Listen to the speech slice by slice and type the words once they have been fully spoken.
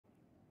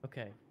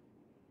Okay.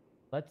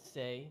 Let's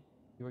say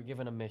you were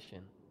given a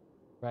mission,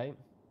 right?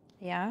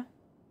 Yeah.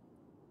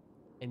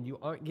 And you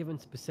aren't given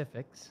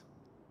specifics,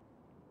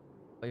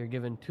 but you're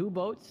given two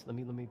boats. Let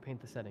me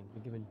paint the setting.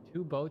 You're given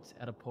two boats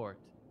at a port.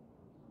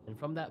 And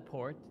from that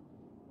port,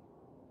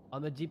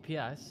 on the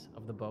GPS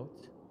of the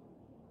boat,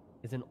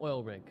 is an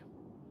oil rig.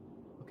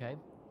 Okay?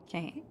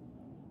 Okay.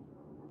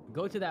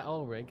 Go to that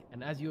oil rig,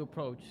 and as you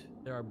approach,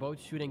 there are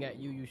boats shooting at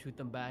you, you shoot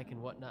them back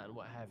and whatnot and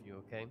what have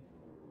you, okay?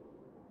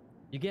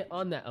 You get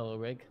on that oil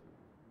rig,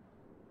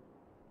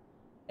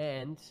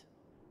 and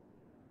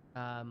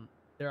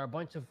there are a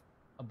bunch of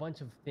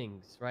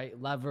things, right?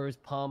 Levers,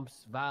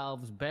 pumps,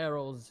 valves,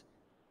 barrels,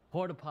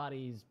 porta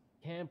potties,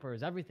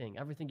 campers, everything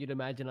you'd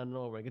imagine on an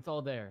oil rig. It's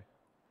all there.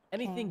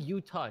 Okay. Anything you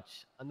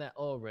touch on that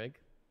oil rig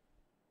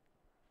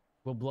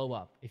will blow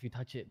up if you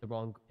touch it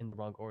in the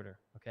wrong order.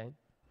 Okay.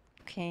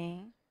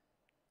 Okay.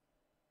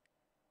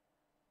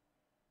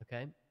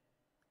 Okay.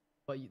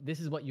 But this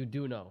is what you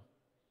do know.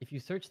 If you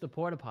search the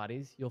porta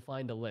potties, you'll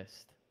find a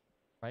list,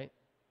 right?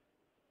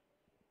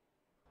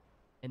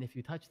 And if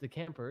you touch the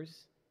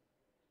campers,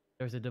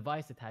 there's a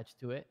device attached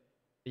to it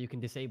that you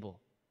can disable,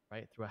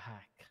 right, through a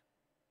hack.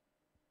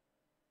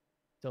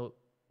 So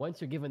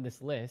once you're given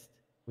this list,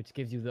 which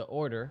gives you the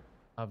order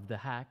of the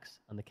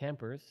hacks on the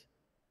campers,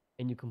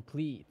 and you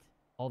complete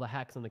all the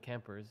hacks on the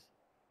campers,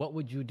 what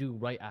would you do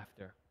right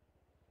after?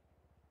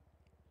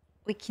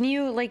 Wait, can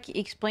you like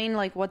explain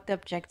like what the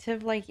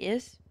objective like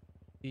is?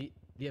 The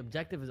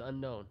objective is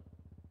unknown.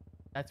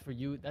 That's for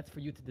you. That's for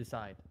you to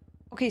decide.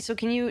 Okay, so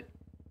can you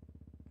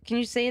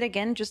say it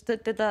again? Just the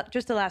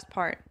last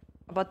part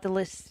about the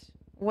list.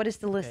 What is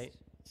the list? Okay.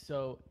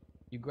 So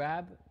you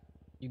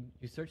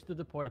you search through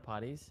the porta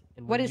potties,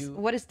 and What when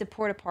what is the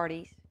porta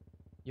parties?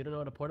 you don't know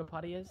what a porta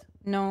potty is?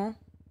 No.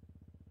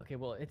 Okay,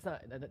 well, it's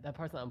not that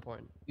part's not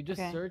important. You just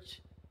Okay.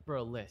 search for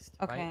a list,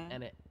 right? Okay.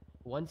 And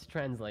once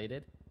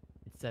translated,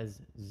 it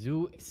says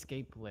zoo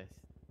escape list,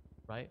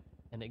 right?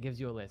 And it gives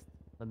you a list.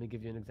 Let me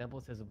give you an example.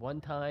 It says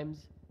 1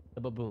 times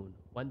the baboon,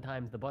 1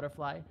 times the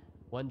butterfly,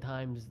 1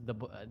 times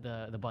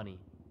the bunny,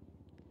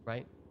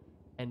 right?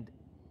 And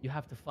you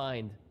have to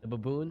find the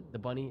baboon, the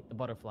bunny, the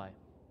butterfly.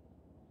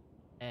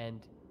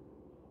 And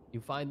you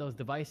find those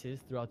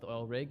devices throughout the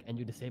oil rig and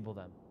you disable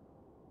them.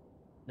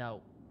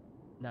 Now,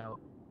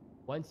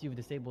 once you've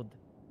disabled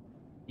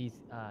these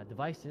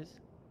devices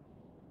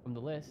from the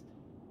list,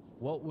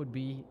 what would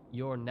be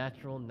your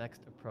natural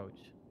next approach?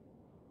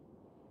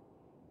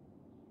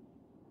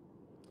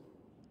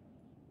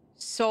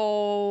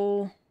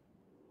 So,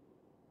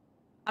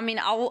 I mean,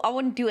 I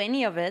wouldn't do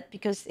any of it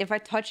because if I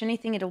touch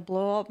anything, it'll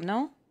blow up.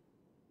 No.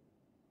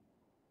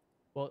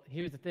 Well,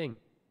 here's the thing.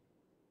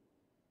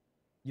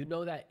 You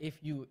know that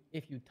if you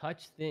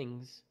touch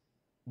things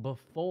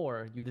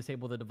before you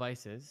disable the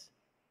devices,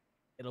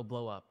 it'll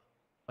blow up.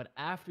 But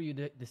after you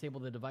disable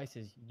the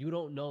devices, you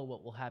don't know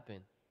what will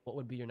happen. What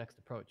would be your next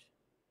approach?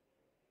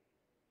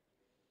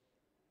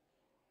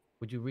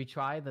 Would you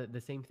retry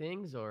the same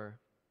things or?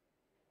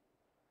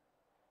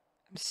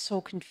 I'm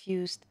so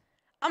confused.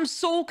 I'm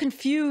so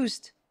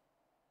confused.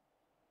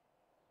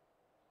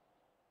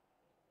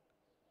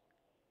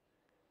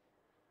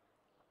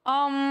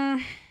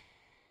 Um.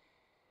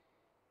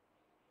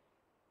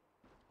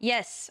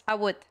 Yes, I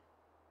would.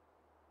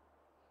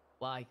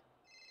 Why?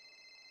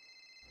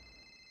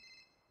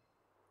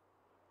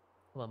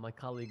 Hold on, my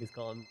colleague is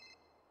calling.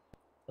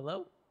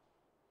 Hello?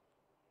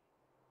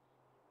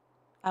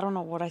 I don't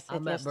know what I said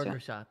I'm at yes Burger to.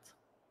 Shot.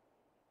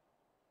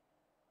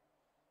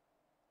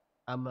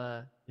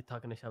 You're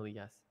talking to Shelly,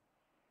 yes.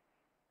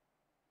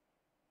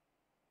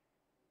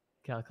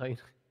 Okay, I'll call you.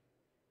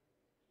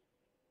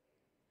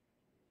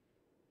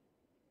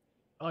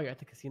 Oh, you're at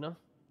the casino?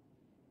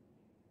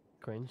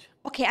 Cringe.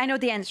 Okay, I know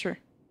the answer.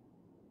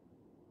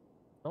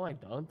 No, I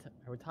don't.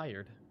 I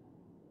retired.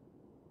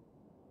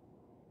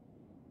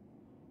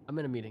 I'm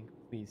in a meeting.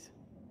 Please.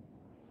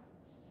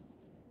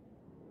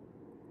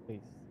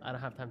 Please. I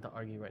don't have time to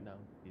argue right now.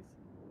 Please.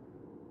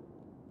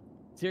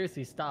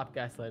 Seriously, stop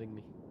gaslighting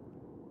me.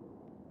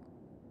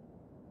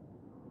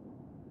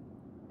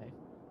 Okay.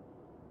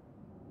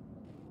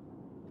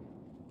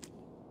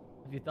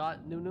 Have you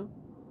thought, Nunu?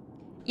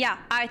 Yeah,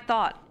 I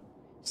thought.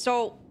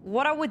 So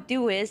what I would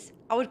do is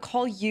I would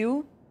call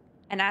you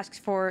and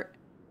ask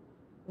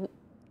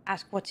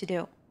what to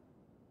do.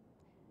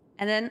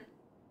 And then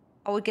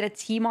I would get a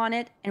team on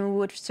it and we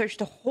would search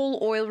the whole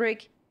oil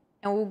rig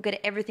and we would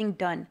get everything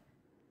done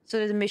so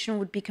that the mission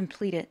would be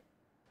completed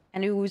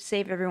and we would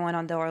save everyone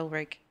on the oil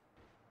rig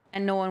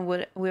and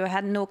we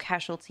had no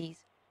casualties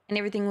and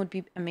everything would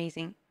be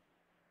amazing.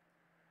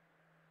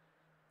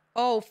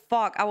 Oh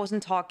fuck, I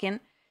wasn't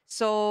talking.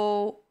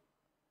 So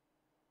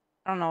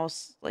I don't know,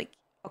 like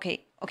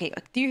okay.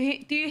 Do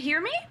you hear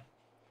me?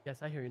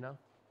 Yes, I hear you now.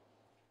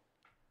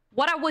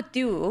 What I would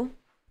do.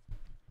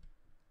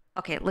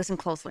 Okay, listen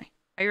closely.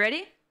 Are you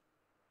ready?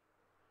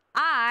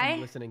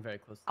 I'm listening very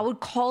closely. I would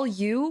call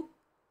you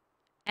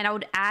and I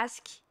would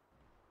ask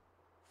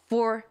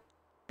for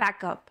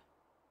backup.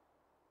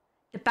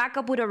 The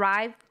backup would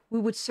arrive. We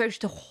would search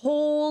the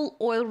whole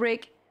oil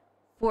rig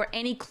for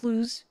any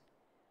clues.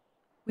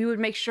 We would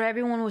make sure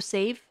everyone was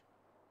safe.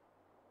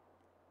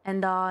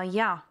 And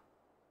yeah.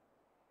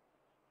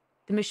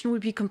 The mission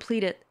would be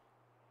completed.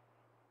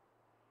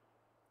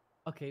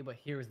 Okay, but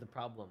here's the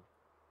problem.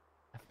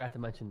 I forgot to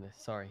mention this.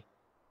 Sorry.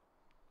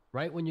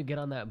 Right when you get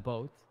on that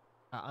boat,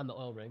 on the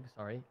oil rig,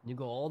 sorry, you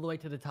go all the way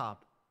to the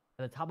top.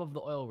 At the top of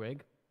the oil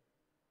rig,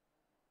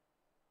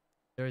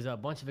 there's a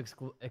bunch of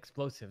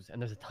explosives,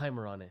 and there's a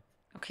timer on it.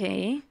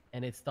 Okay.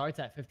 And it starts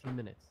at 15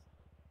 minutes.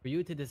 For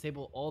you to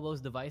disable all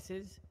those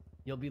devices,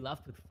 you'll be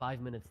left with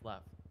 5 minutes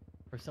left.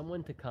 For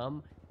someone to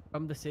come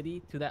from the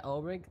city to that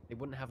oil rig, they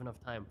wouldn't have enough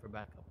time for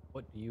backup.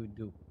 What do you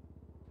do?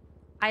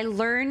 I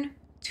learn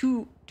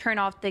to turn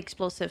off the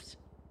explosives.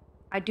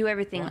 I do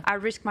everything. What? I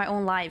risk my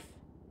own life.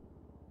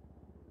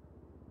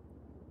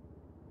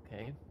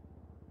 Okay.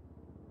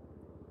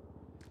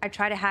 I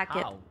try to hack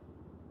it. How?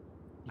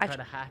 You try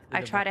to hack the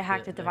I try to hack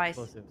the the device.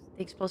 explosives.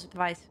 The explosive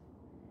device.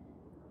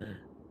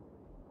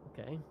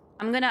 Okay.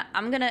 I'm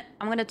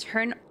gonna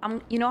turn.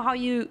 You know how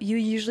you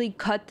usually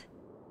cut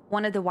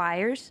one of the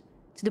wires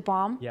to the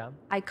bomb? Yeah.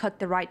 I cut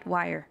the right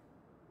wire.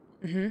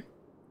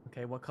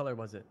 Okay, what color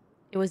was it?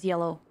 It was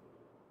yellow.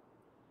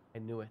 I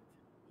knew it.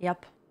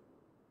 Yep.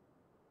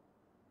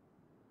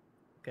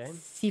 Okay.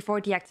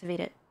 C4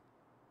 deactivated.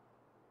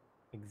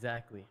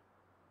 Exactly.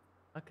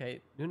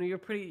 Okay, Nunu, you're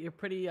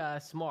pretty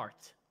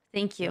smart.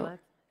 Thank You know you. that?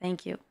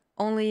 Thank you.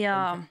 Only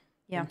yeah.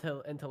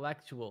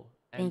 Intellectual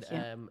and Thank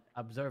you.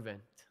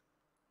 observant.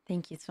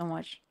 Thank you so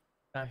much.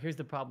 Now here's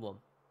the problem.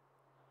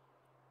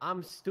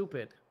 I'm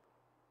stupid.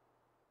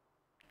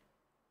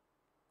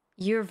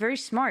 You're very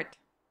smart.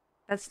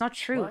 That's not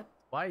true. What?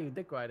 Why are you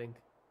dick riding?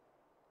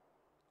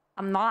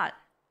 I'm not.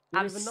 You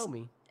don't even know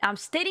me. I'm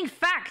stating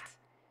fact.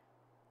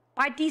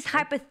 By these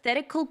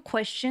hypothetical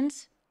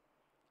questions,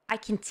 I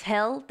can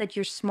tell that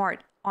you're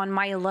smart on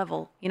my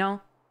level, you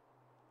know?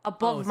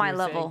 Above so my you're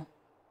level. saying-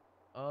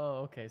 Oh,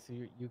 okay. So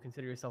you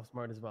consider yourself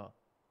smart as well.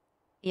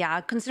 Yeah,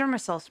 I consider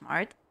myself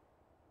smart.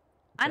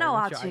 I Okay, know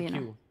how what's to, your you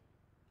IQ? know.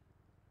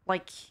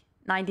 Like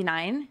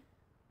 99.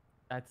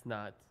 That's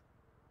not.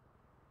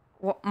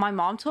 What my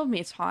mom told me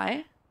it's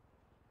high.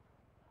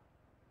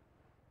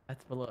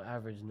 That's below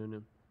average,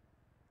 Nunu.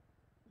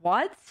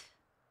 What?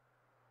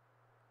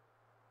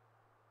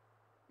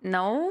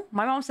 No,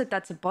 my mom said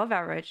that's above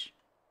average.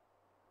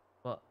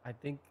 Well, I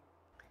think.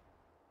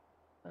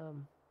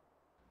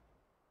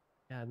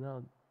 Yeah,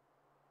 no.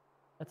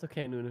 That's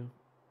okay, Nunu.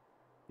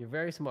 You're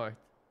very smart.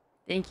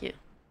 Thank you.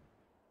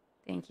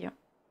 Thank you.